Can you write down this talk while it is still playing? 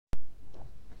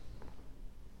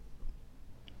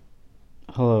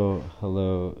Hello,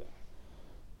 hello,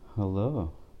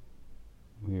 hello.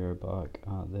 We are back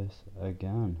at this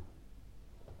again.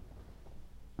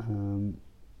 Um,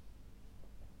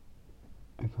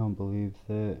 I can't believe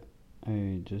that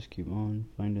I just keep on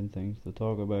finding things to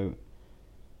talk about.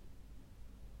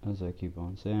 As I keep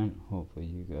on saying, hopefully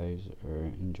you guys are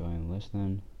enjoying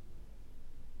listening.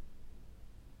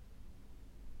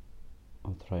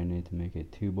 I'll try not to make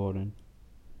it too boring.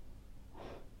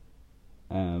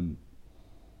 Um,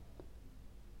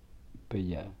 but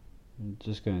yeah, I'm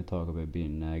just gonna talk about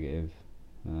being negative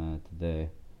today.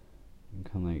 And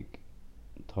kind of like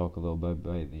talk a little bit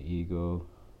about the ego.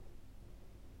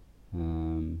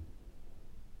 Um,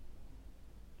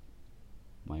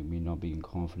 like me not being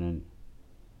confident.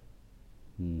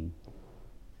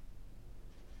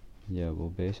 Yeah, we'll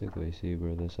basically see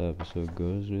where this episode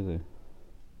goes, really.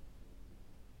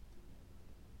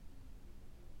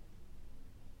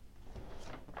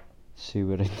 See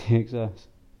where it takes us.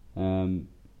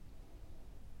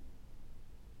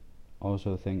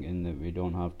 Also thinking that we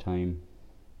don't have time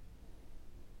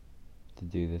to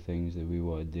do the things that we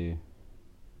want to do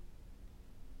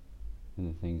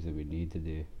and the things that we need to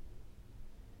do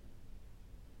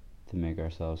to make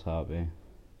ourselves happy.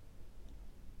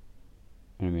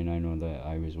 I mean, I know that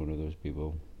I was one of those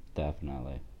people,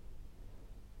 definitely.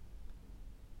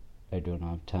 I don't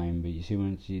have time, but you see,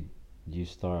 once you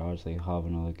start actually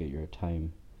having a look at your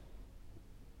time,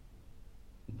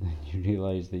 then you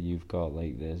realise that you've got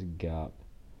like this gap.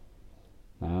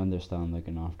 I understand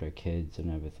looking after kids and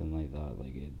everything like that,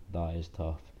 that is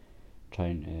tough.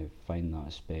 Trying to find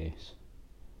that space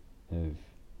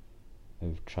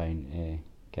of trying to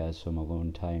get some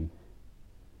alone time.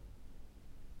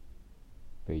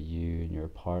 But you and your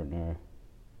partner,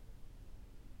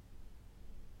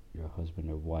 your husband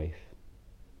or wife,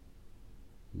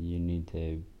 you need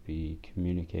to be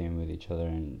communicating with each other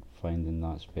and finding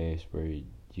that space where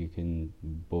you can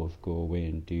both go away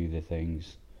and do the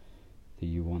things that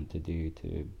you want to do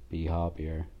to be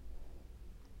happier,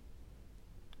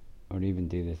 or even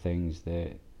do the things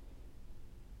that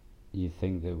you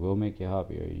think that will make you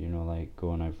happier, like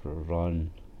going out for a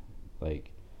run.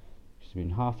 Like, it's been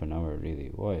half an hour, really.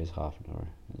 What is half an hour?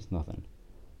 It's nothing.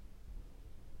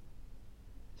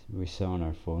 We sit on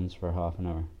our phones for half an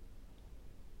hour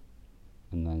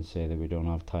and then say that we don't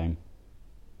have time.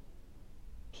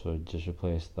 So just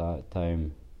replace that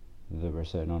time that we're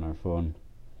sitting on our phone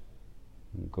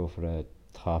and go for a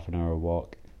half an hour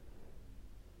walk,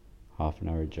 half an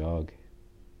hour jog,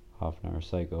 half an hour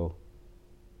cycle.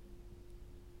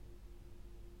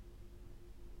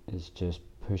 It's just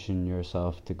pushing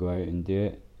yourself to go out and do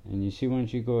it. And you see,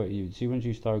 once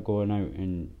you start going out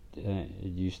and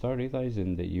you start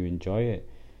realizing that you enjoy it.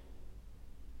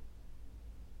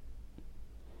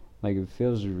 Like, it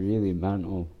feels really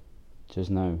mental just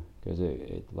now, because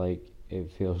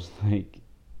it feels like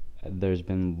there's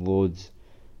been loads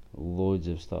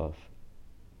of stuff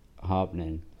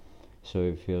happening, so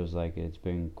it feels like it's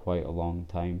been quite a long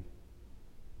time,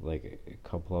 like a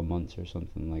couple of months or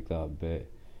something like that.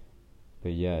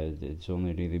 But yeah, it's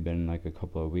only really been like a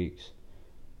couple of weeks,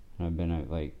 and I've been out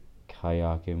like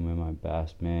kayaking with my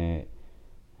best mate.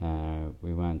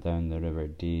 We went down the River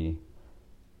Dee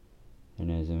in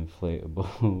his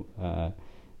inflatable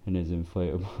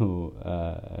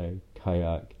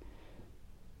kayak,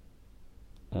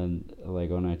 and like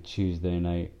on a Tuesday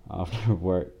night after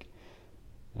work,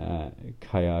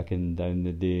 kayaking down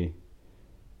the Dee.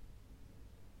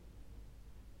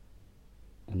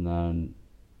 And then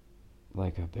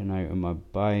like I've been out on my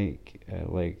bike,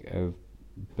 I've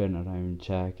been around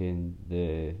checking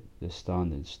the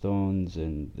standing stones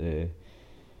and the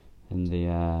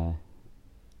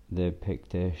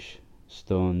Pictish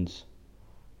stones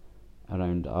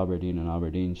around Aberdeen and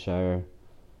Aberdeenshire.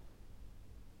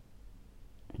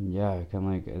 And yeah,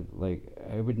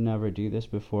 I would never do this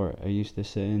before. I used to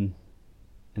sit in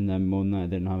and then moan that I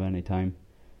didn't have any time.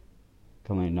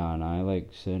 Nah, I like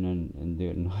sitting and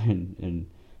doing and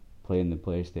playing the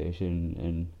PlayStation,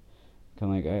 and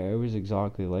I was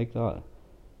exactly like that.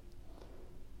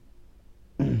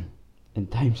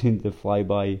 And time seemed to fly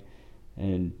by,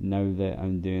 and now that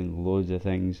I'm doing loads of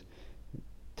things,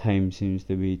 time seems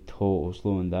to be total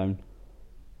slowing down.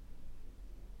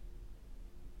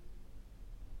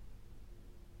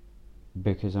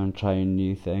 Because I'm trying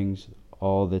new things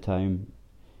all the time,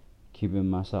 keeping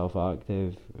myself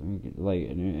active,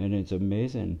 and it's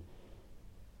amazing.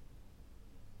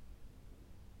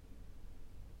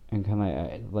 And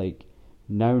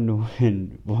now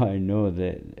knowing what I know,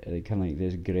 that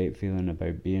this great feeling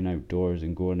about being outdoors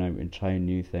and going out and trying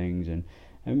new things. And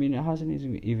I mean, it hasn't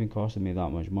even costed me that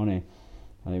much money.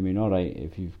 I mean, alright,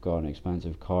 if you've got an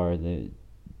expensive car that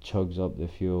chugs up the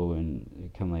fuel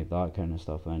and kind of like that kind of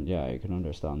stuff, then yeah, I can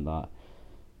understand that.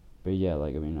 But yeah,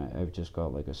 like I mean, I've just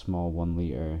got like a small 1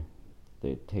 litre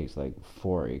that takes like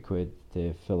 40 quid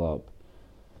to fill up,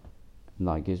 and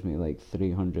that gives me like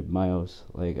 300 miles.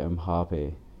 Like I'm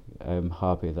happy. I'm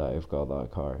happy that I've got that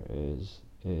car. It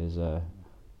is a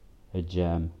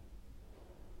gem.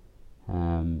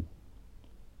 Um,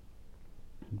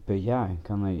 but yeah,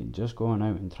 kind of like just going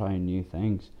out and trying new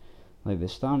things. Like the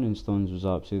Standing Stones was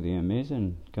absolutely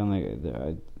amazing. Kind of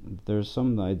like there's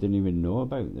some that I didn't even know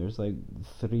about. There's like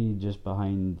 3 just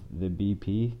behind the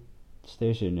BP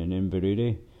station in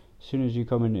Inverurie. As soon as you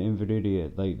come into Inverurie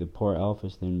at like the Port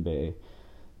Alphiston Bay,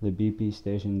 the BP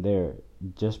station there,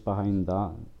 just behind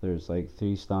that, there's like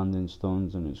 3 Standing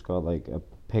Stones, and it's got like a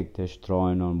pictish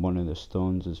drawing on one of the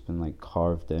stones that's been like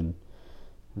carved in.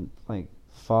 It's like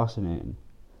fascinating.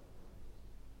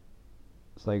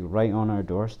 It's like right on our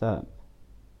doorstep.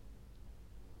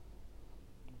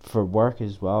 For work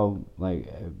as well, like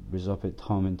I was up at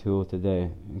Tom and Tool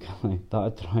today, and kind of like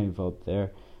that drive up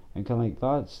there, and kind of like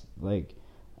that's like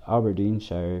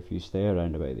Aberdeenshire if you stay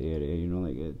around about the area, you know,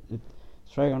 like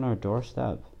it's right on our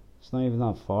doorstep. It's not even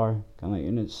that far, kind of like,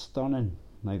 and it's stunning.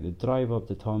 Like the drive up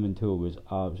to Tom and Tool was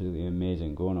absolutely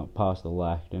amazing, going up past the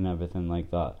Lecht and everything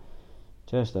like that.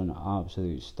 Just an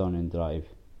absolute stunning drive.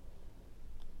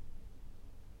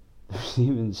 There's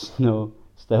even snow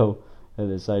still at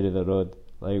the side of the road.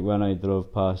 Like when I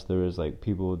drove past, there was like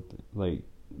people like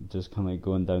just kind of like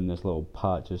going down this little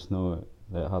patch of snow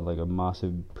that had like a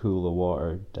massive pool of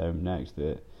water down next to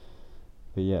it.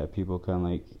 But yeah, people kind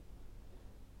of like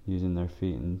using their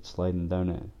feet and sliding down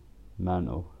it.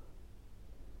 Mental.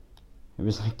 It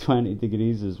was like 20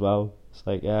 degrees as well. It's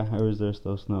like, yeah, how is there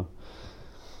still snow?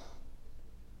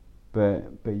 But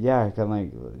yeah, kind of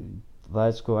like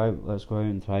let's go out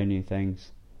and try new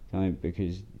things, kind of like,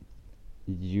 because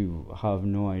you have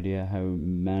no idea how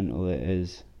mental it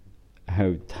is,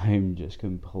 how time just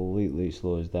completely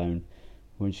slows down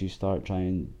once you start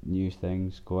trying new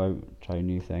things. Go out, try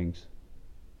new things.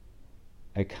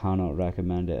 I cannot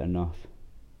recommend it enough.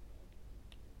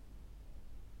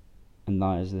 And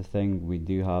that is the thing, we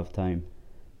do have time.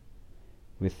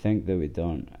 We think that we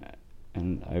don't,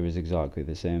 and I was exactly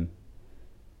the same.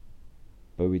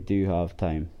 But we do have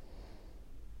time.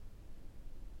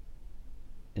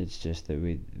 It's just that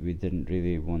we didn't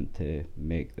really want to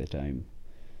make the time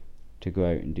to go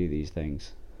out and do these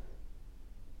things.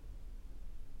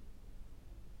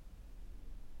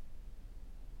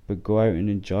 But go out and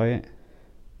enjoy it.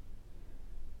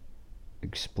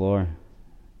 Explore.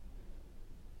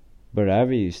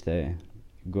 Wherever you stay,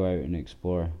 go out and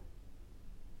explore.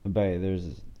 I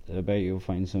bet you'll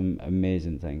find some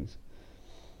amazing things.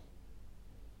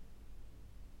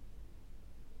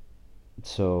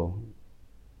 So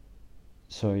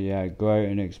yeah, go out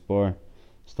and explore.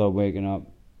 Stop waking up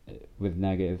with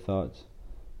negative thoughts.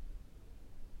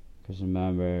 Because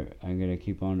remember, I'm going to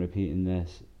keep on repeating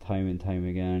this time and time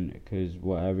again, because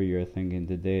whatever you're thinking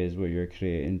today is what you're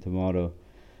creating tomorrow.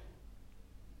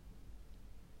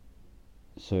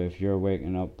 So if you're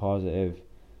waking up positive,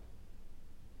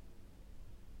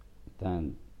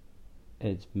 then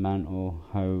it's mental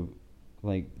how,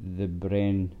 like, the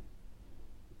brain,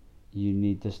 you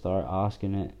need to start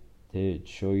asking it to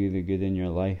show you the good in your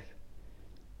life.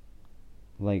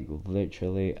 Like,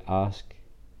 literally ask,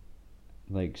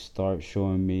 like, start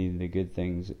showing me the good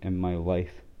things in my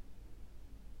life.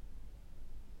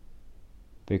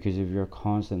 Because if you're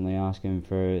constantly asking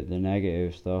for the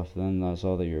negative stuff, then that's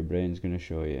all that your brain's going to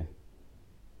show you.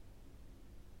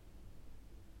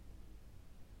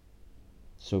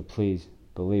 So please,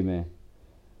 believe me,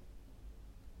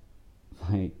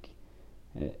 like,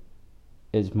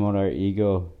 it's more our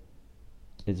ego.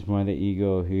 It's more the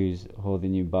ego who's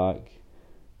holding you back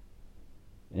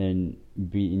and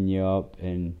beating you up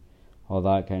and all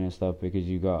that kind of stuff, because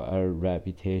you got a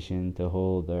reputation to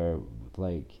hold, or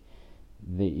like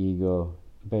the ego.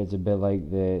 But it's a bit like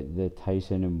the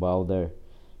Tyson and Wilder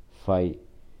fight,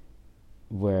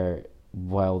 where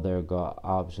Wilder got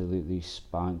absolutely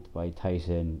spanked by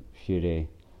Tyson Fury,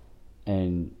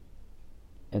 and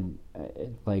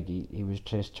like he was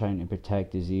just trying to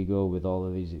protect his ego with all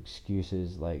of these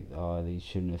excuses, like, oh, they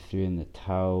shouldn't have threw in the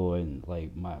towel, and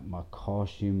like my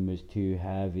costume was too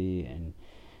heavy, and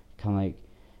kind of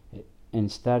like,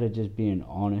 instead of just being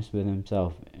honest with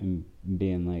himself and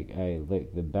being like, hey,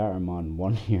 look, the better man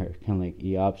won here, kind of like,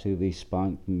 he absolutely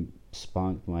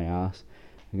spanked my ass,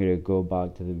 I'm gonna go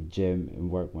back to the gym and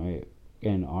work my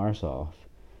arse off.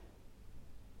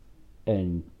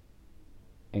 And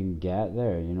and get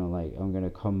there. You know, like I'm gonna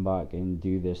come back and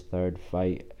do this third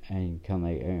fight, and kind of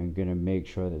like I'm gonna make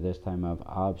sure that this time I've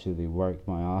absolutely worked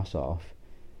my ass off.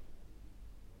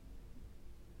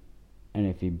 And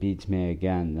if he beats me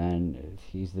again, then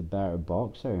he's the better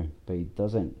boxer. But he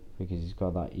doesn't, because he's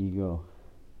got that ego.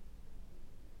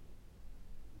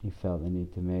 He felt the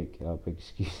need to make up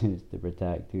excuses to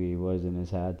protect who he was in his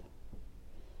head.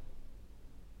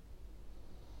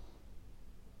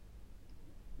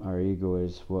 Our ego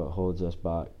is what holds us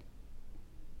back.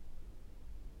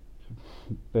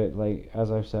 But like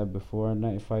as I've said before,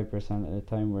 95% of the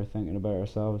time we're thinking about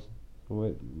ourselves.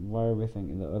 Why are we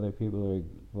thinking that other people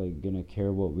are like gonna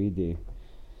care what we do?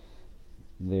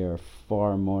 They are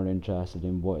far more interested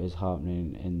in what is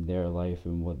happening in their life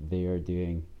and what they are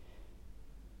doing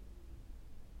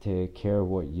to care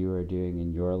what you are doing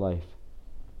in your life.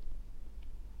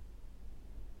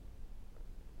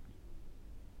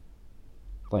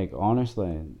 Like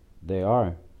honestly, they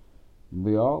are.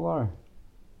 We all are.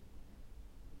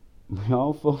 We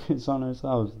all focus on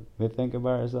ourselves. We think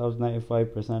about ourselves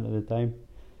 95% of the time.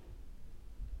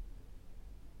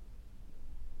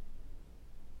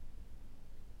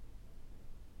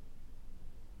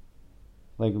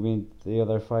 Like I mean, the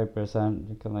other 5%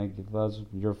 you can like that's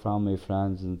your family,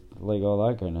 friends, and like all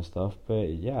that kind of stuff. But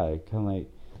yeah, it can like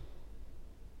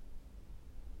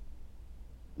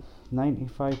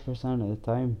 95% of the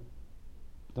time,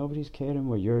 nobody's caring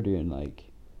what you're doing. Like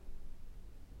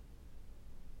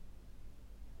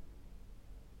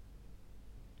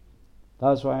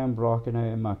that's why I'm rocking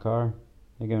out in my car,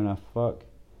 not giving a fuck.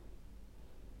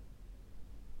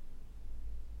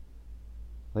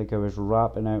 Like I was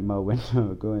rapping out my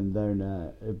window, going down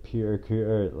a pure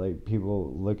cooter, like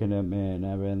people looking at me and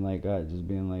everything like that, just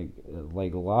being like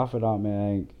laughing at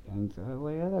me, like, and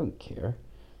like I don't care.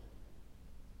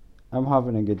 I'm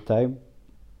having a good time,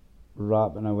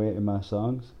 rapping away to my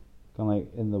songs, kind of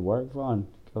like in the work van,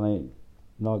 kind of like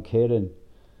not caring,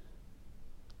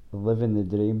 living the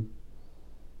dream.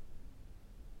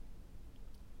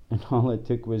 And all it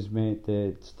took was me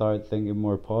to start thinking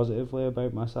more positively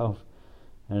about myself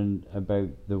and about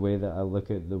the way that I look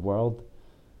at the world.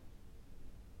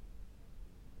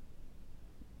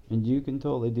 And you can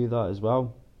totally do that as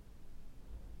well.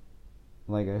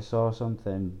 Like I saw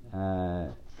something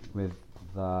with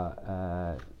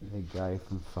the guy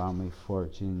from Family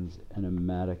Fortunes in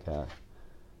America,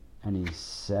 and he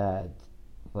said,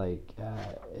 like,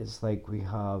 it's like we've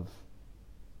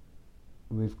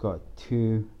got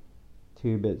two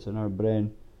bits in our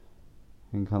brain,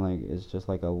 and kind of like it's just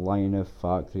like a line of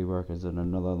factory workers and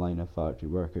another line of factory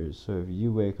workers. So if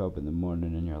you wake up in the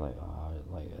morning and you're like, oh,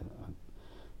 like I'm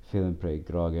feeling pretty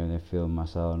groggy and I feel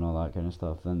myself and all that kind of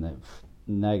stuff, then the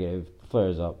negative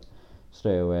flares up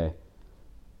straight away.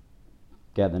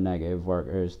 Get the negative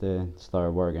workers to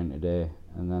start working today,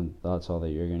 and then that's all that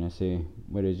you're gonna see.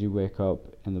 Whereas you wake up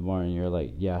in the morning, you're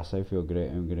like, yes, I feel great.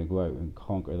 I'm gonna go out and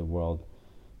conquer the world.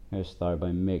 I'm gonna start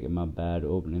by making my bed,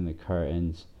 opening the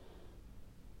curtains.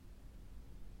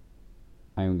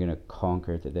 I'm gonna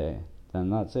conquer today. Then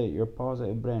that's it. Your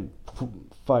positive brain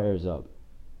fires up.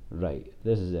 Right,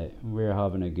 this is it. We're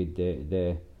having a good day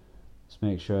today. Let's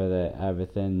make sure that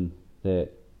everything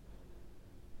that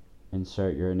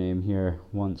insert your name here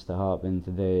wants to happen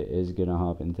today is gonna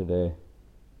happen today.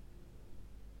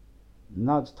 And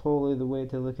that's totally the way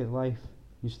to look at life.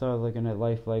 You start looking at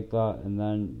life like that, and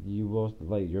then you will,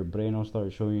 like, your brain will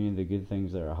start showing you the good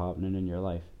things that are happening in your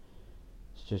life.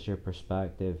 It's just your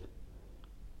perspective.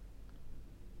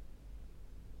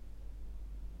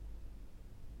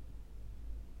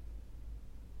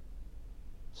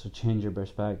 So change your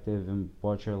perspective and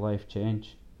watch your life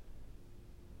change.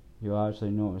 You'll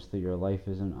actually notice that your life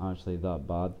isn't actually that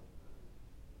bad.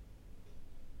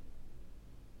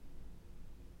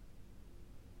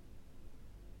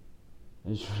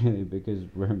 It's really because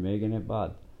we're making it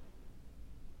bad.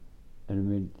 And I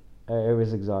mean, it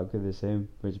was exactly the same,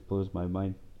 which blows my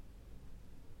mind.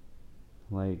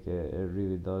 Like, it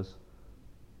really does.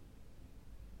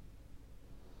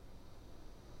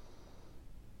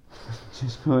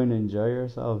 Just go and enjoy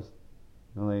yourselves.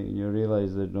 Like, you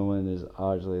realize that no one is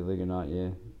actually looking at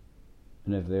you.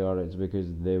 And if they are, it's because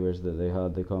they wish that they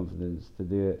had the confidence to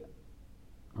do it.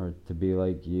 Or to be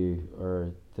like you.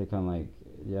 Or to kind of like,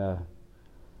 yeah.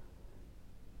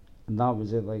 And that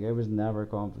was it. Like, I was never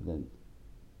confident.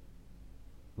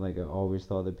 Like, I always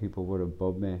thought that people were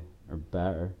above me or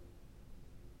better.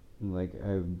 Like,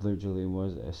 I literally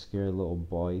was a scared little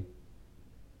boy.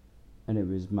 And it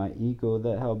was my ego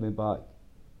that held me back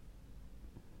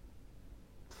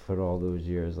for all those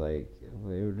years. Like, it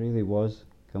really was.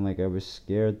 Kind of like I was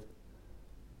scared.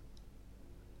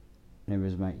 And it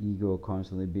was my ego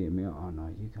constantly beating me up. Oh no,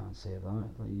 you can't say that.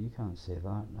 Like, you can't say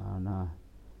that. No, no.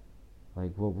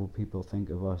 Like, what will people think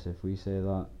of us if we say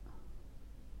that?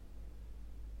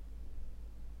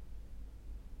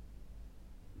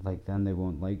 Like, then they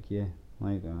won't like you.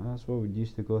 Like, that's what would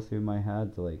used to go through my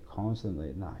head, like,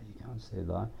 constantly. Nah, you can't say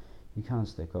that. You can't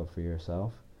stick up for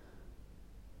yourself.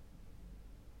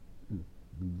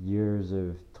 Years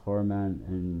of torment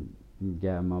and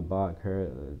getting my back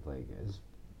hurt, like, as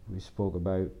we spoke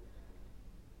about.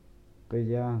 But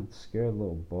yeah, scared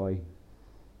little boy.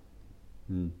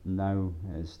 And now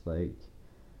it's like,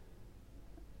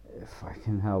 if I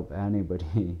can help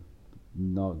anybody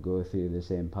not go through the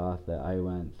same path that I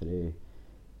went through,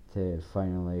 to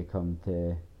finally come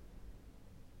to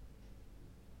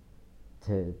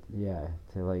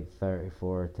like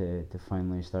 34, to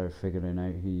finally start figuring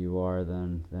out who you are,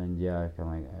 then yeah,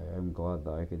 I'm glad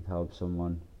that I could help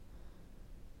someone.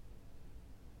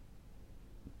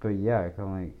 But yeah,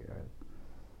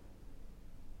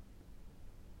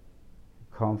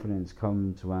 confidence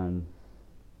comes when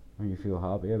you feel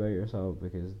happy about yourself,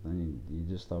 because then you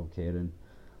just stop caring.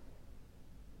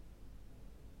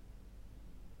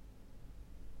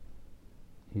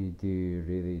 You do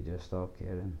really just stop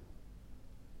caring.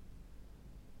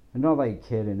 And not like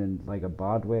caring in like a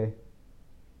bad way,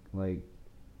 like,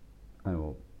 I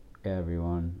know,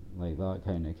 everyone, like that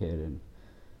kind of caring.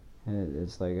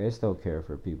 It's like, I still care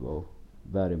for people,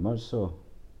 very much so.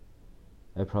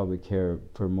 I probably care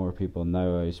for more people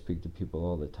now. I speak to people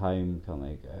all the time,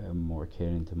 I'm more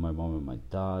caring to my mom and my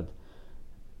dad,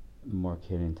 more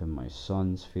caring to my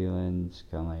son's feelings,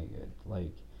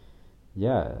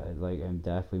 yeah, like, I'm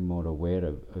definitely more aware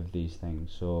of these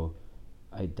things, so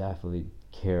I definitely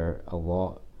care a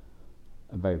lot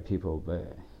about people.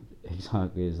 But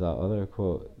exactly as that other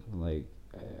quote, like,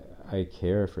 I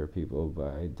care for people,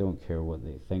 but I don't care what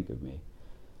they think of me,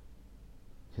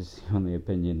 because the only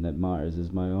opinion that matters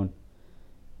is my own.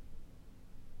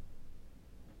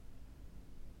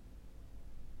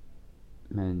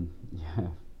 And yeah,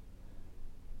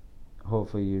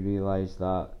 hopefully you realize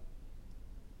that.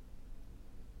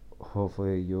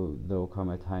 Hopefully there'll come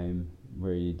a time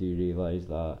where you do realize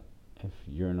that, if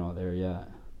you're not there yet,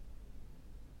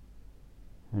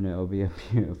 and it'll be a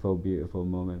beautiful, beautiful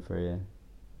moment for you.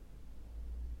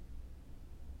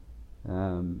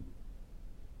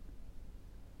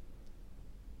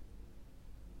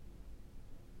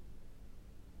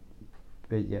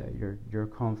 But yeah, your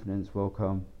confidence will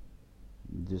come.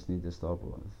 You just need to stop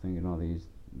thinking all these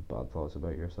bad thoughts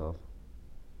about yourself.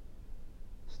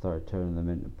 Start turning them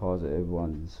into positive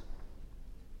ones.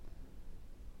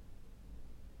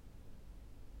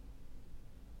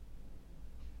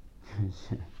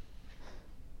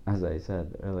 As I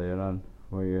said earlier on,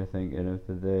 what you're thinking of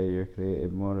today, you're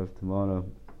creating more of tomorrow.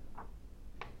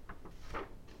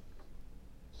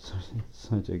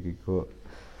 Such a good quote.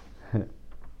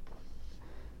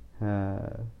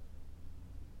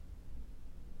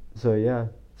 So yeah,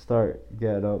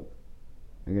 get up.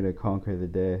 I'm gonna conquer the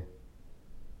day.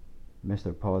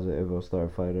 Mr. Positive will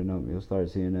start firing up. You'll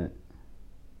start seeing it.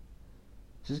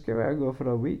 Just give it a go for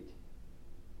a week.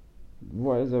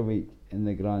 What is a week in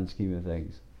the grand scheme of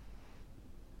things?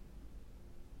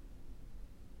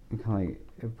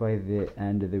 If by the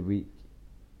end of the week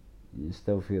you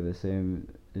still feel the same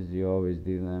as you always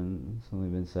do, then it's only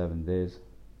been 7 days.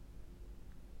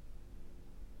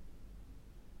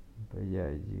 But yeah,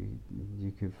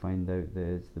 you could find out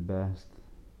that it's the best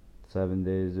 7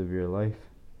 days of your life.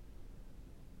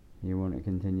 You want to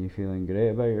continue feeling great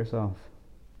about yourself.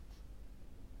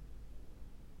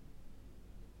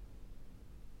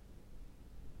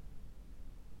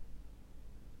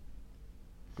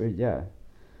 But yeah,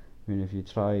 I mean, if you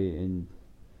try and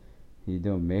you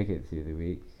don't make it through the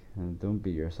week, and don't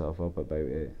beat yourself up about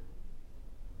it.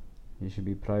 You should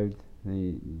be proud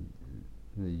that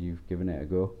you've given it a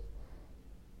go.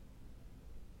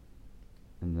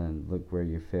 And then look where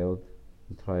you failed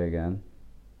and try again.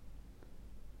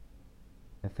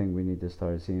 I think we need to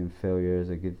start seeing failure as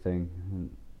a good thing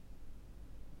and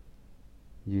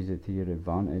use it to your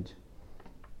advantage.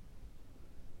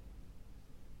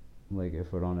 Like,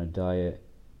 if we're on a diet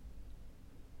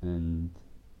and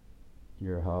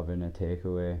you're having a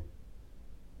takeaway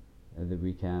at the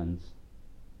weekends,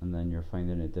 and then you're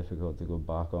finding it difficult to go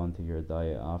back onto your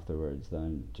diet afterwards,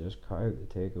 then just cut out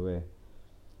the takeaway.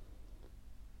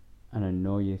 And I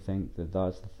know you think that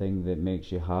that's the thing that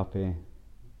makes you happy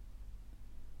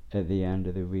at the end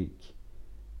of the week.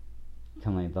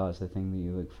 That's the thing that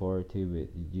you look forward to, but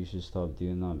you should stop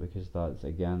doing that, because that's,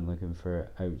 again, looking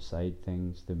for outside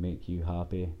things to make you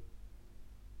happy.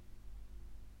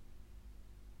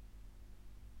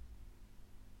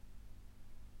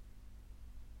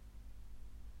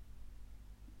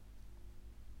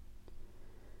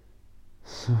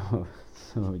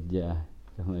 so yeah,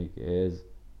 like it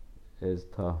is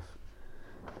tough.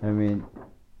 I mean,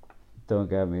 don't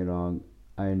get me wrong.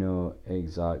 I know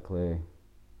exactly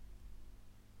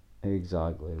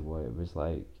what it was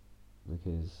like,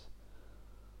 because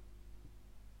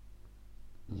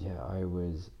yeah, I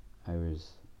was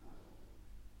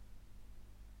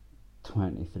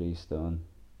 23 stone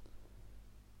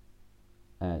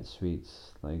at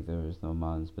Sweets, like there was no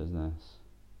man's business.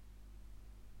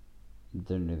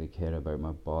 Didn't really care about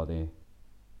my body,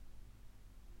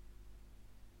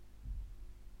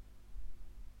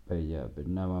 but yeah, but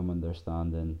now I'm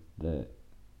understanding that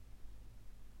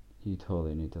you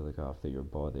totally need to look after your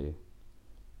body.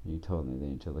 You totally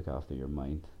need to look after your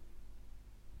mind,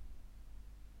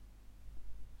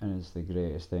 and it's the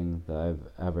greatest thing that I've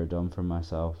ever done for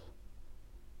myself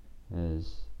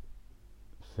is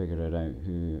figuring out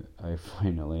who I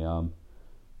finally am,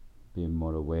 being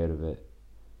more aware of it,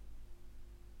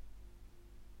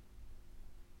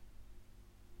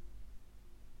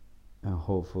 and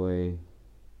hopefully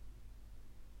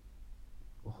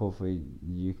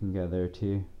you can get there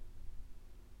too.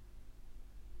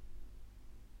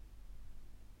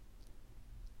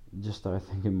 Just start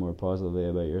thinking more positively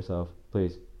about yourself,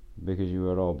 please, because you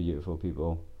are all beautiful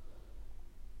people.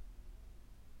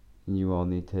 You all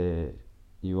need to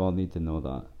know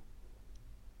that.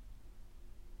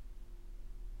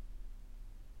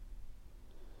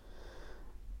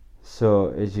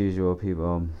 So as usual,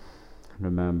 people,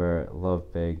 remember,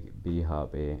 love big, be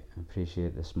happy,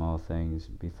 appreciate the small things,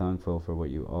 be thankful for what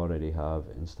you already have,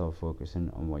 and stop focusing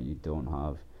on what you don't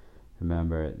have.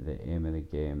 Remember, the aim of the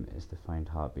game is to find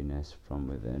happiness from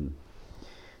within.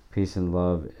 Peace and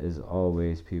love as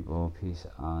always, people. Peace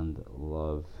and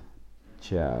love.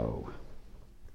 Ciao.